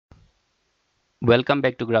Welcome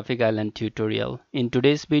back to Graphic Island tutorial. In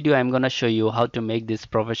today's video I'm gonna show you how to make this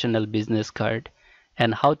professional business card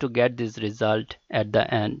and how to get this result at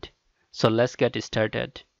the end. So let's get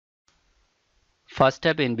started. First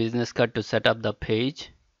step in business card to set up the page,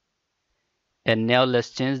 and now let's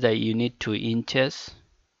change the unit to inches,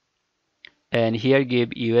 and here give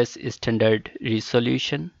US standard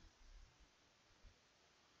resolution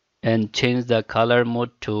and change the color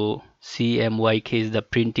mode to CMYK is the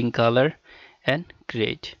printing color and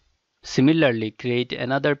create. Similarly, create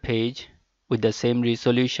another page with the same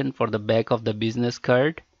resolution for the back of the business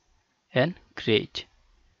card and create.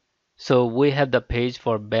 So we have the page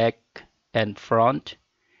for back and front,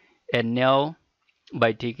 and now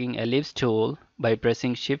by taking ellipse tool, by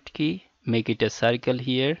pressing shift key, make it a circle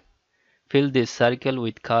here, fill this circle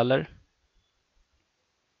with color,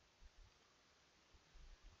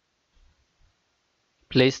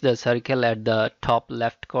 place the circle at the top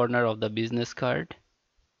left corner of the business card,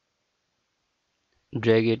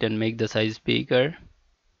 drag it and make the size bigger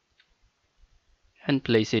and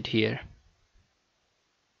place it here.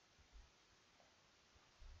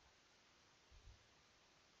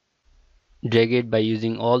 Drag it by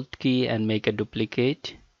using Alt key and make a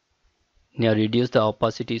duplicate. Now reduce the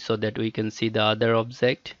opacity so that we can see the other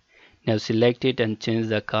object. Now select it and change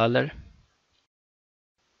the color.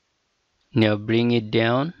 Now bring it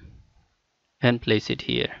down and place it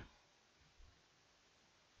here.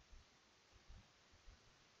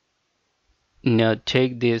 Now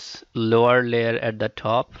take this lower layer at the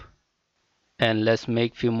top and let's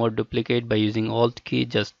make few more duplicate by using Alt key.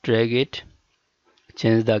 Just drag it,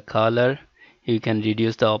 change the color. You can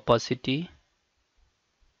reduce the opacity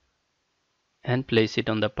and place it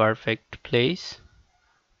on the perfect place.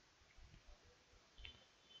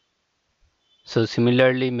 So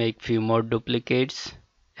similarly make few more duplicates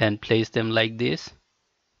and place them like this.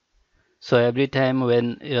 So every time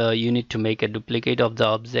when you need to make a duplicate of the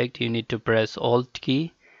object, you need to press Alt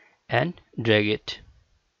key and drag it.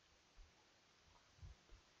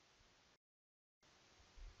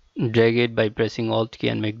 Drag it by pressing Alt key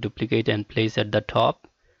and make duplicate and place at the top.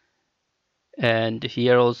 And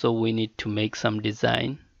here also we need to make some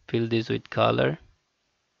design. Fill this with color.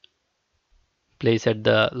 Place at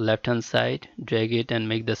the left hand side, drag it and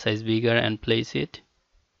make the size bigger and place it.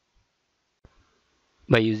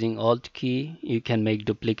 By using Alt key, you can make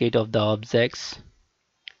duplicate of the objects.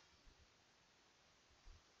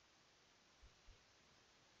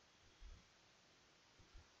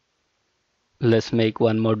 Let's make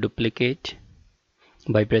one more duplicate.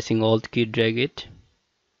 By pressing Alt key, drag it.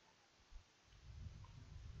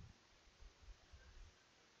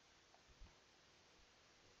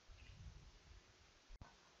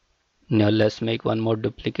 Now let's make one more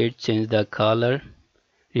duplicate, change the color,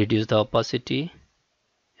 reduce the opacity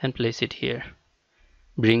and place it here.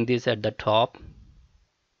 Bring this at the top.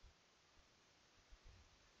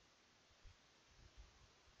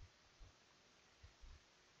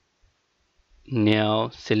 Now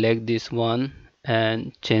select this one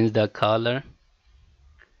and change the color.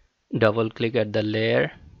 Double click at the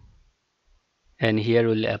layer and here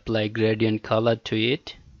we'll apply gradient color to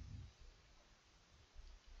it.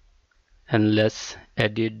 And let's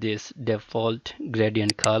edit this default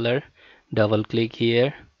gradient color. Double click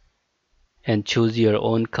here and choose your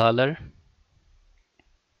own color.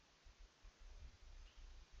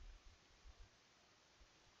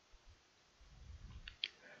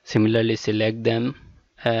 Similarly select them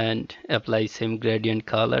and apply same gradient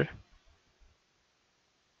color.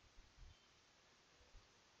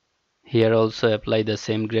 Here also apply the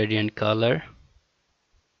same gradient color.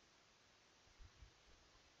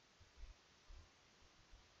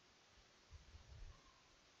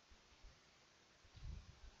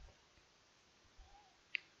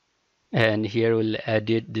 And here we'll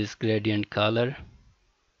edit this gradient color.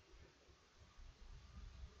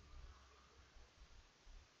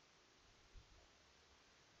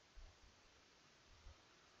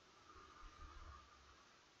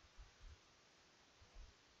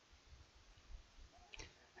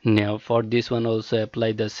 Now for this one also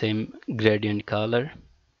apply the same gradient color.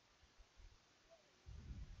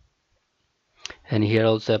 And here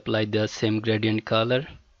also apply the same gradient color.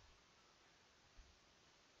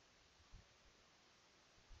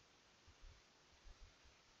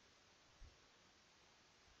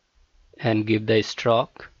 And give the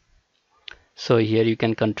stroke. So here you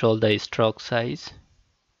can control the stroke size.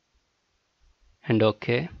 And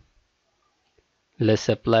OK. Let's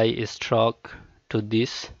apply a stroke to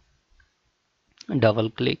this.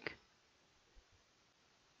 Double click.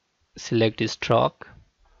 Select stroke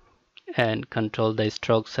and control the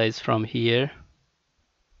stroke size from here.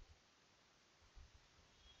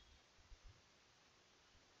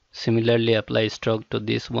 Similarly, apply stroke to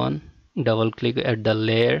this one. Double click at the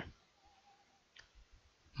layer,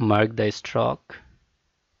 mark the stroke,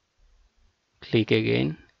 click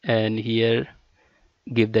again, and here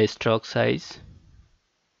give the stroke size.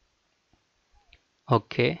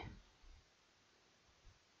 OK.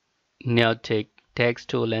 Now take text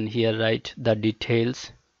tool and here write the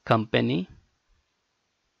details company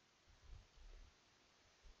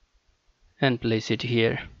and place it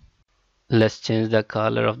here. Let's change the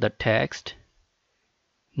color of the text.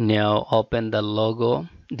 Now open the logo.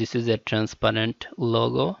 This is a transparent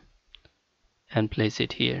logo and place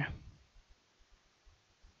it here.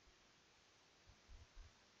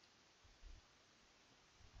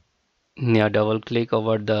 Now double click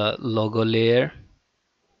over the logo layer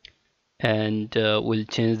and we'll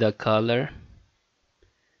change the color.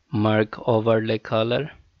 Mark overlay color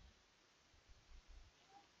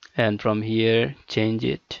and from here change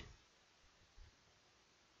it.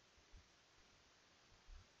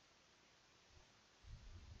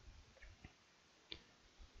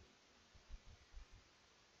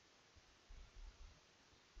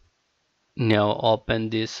 Now open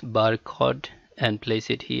this barcode and place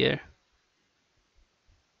it here.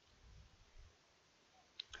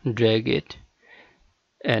 Drag it,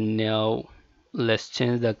 and now let's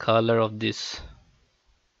change the color of this.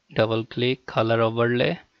 Double click color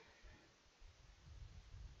overlay,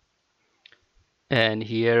 and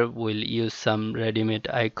here we'll use some ready-made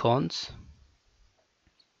icons.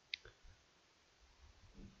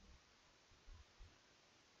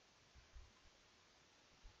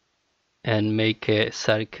 And make a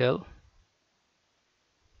circle.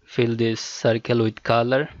 Fill this circle with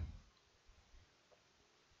color.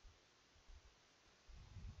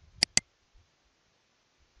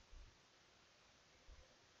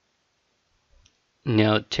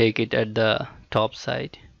 Now take it at the top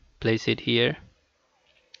side, place it here,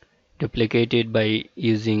 duplicate it by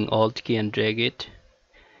using Alt key and drag it,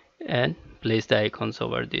 and place the icons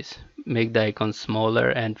over this. Make the icon smaller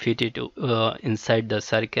and fit it inside the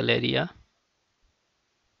circle area.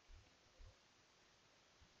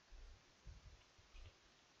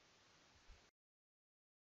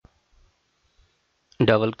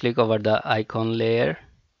 Double click over the icon layer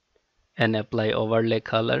and apply overlay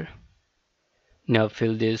color. Now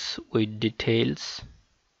fill this with details.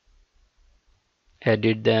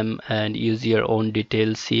 Edit them and use your own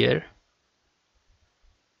details here.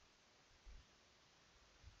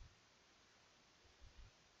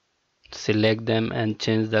 Select them and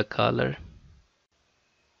change the color.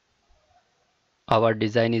 Our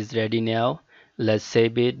design is ready now. Let's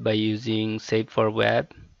save it by using Save for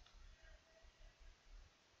Web.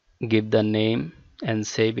 Give the name and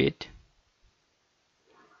save it.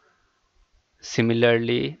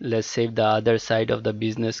 Similarly, let's save the other side of the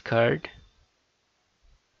business card.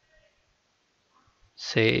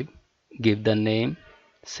 Save, give the name,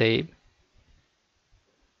 save.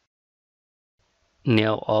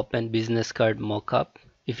 Now open business card mockup.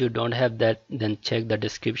 If you don't have that, then check the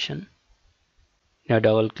description. Now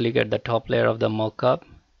double click at the top layer of the mockup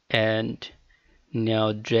and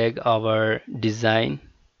now drag our design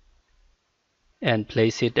and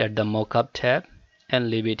place it at the mockup tab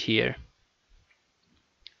and leave it here.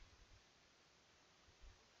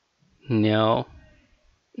 Now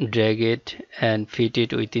drag it and fit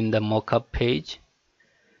it within the mockup page.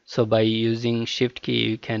 So by using Shift key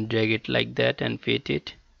you can drag it like that and fit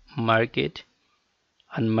it, mark it,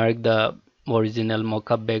 unmark the original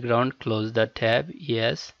mockup background, close the tab,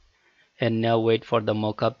 yes, and now wait for the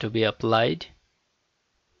mockup to be applied.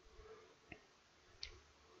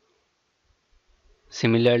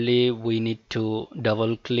 Similarly, we need to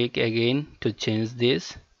double click again to change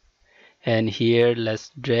this, and here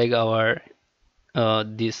let's drag our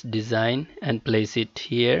this design and place it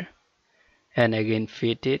here and again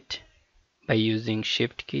fit it by using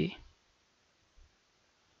Shift key.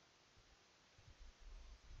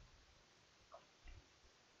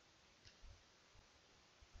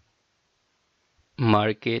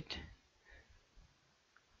 Mark it,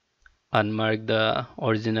 unmark the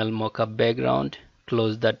original mockup background,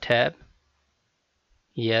 close the tab,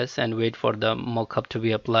 yes, and wait for the mockup to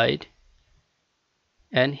be applied.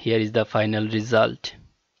 And here is the final result.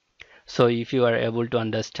 So if you are able to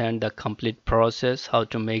understand the complete process how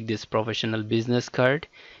to make this professional business card,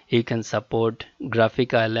 you can support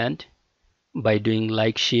Graphic Island by doing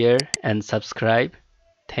like, share and subscribe.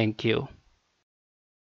 Thank you.